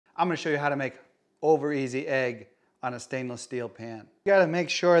I'm gonna show you how to make over easy egg on a stainless steel pan. You gotta make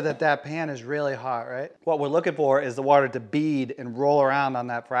sure that that pan is really hot, right? What we're looking for is the water to bead and roll around on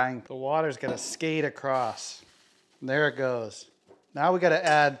that frying. The water's gonna skate across. There it goes. Now we gotta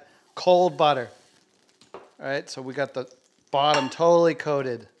add cold butter. All right, so we got the bottom totally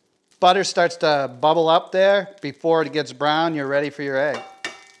coated. Butter starts to bubble up there. Before it gets brown, you're ready for your egg.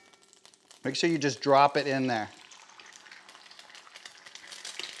 Make sure you just drop it in there.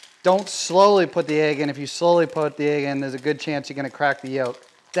 Don't slowly put the egg in. If you slowly put the egg in, there's a good chance you're gonna crack the yolk.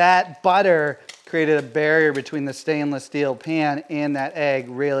 That butter created a barrier between the stainless steel pan and that egg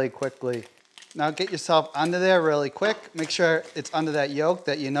really quickly. Now get yourself under there really quick. Make sure it's under that yolk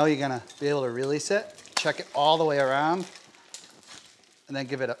that you know you're gonna be able to release it. Check it all the way around and then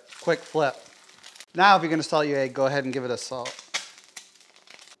give it a quick flip. Now if you're gonna salt your egg, go ahead and give it a salt.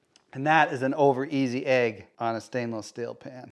 And that is an over easy egg on a stainless steel pan.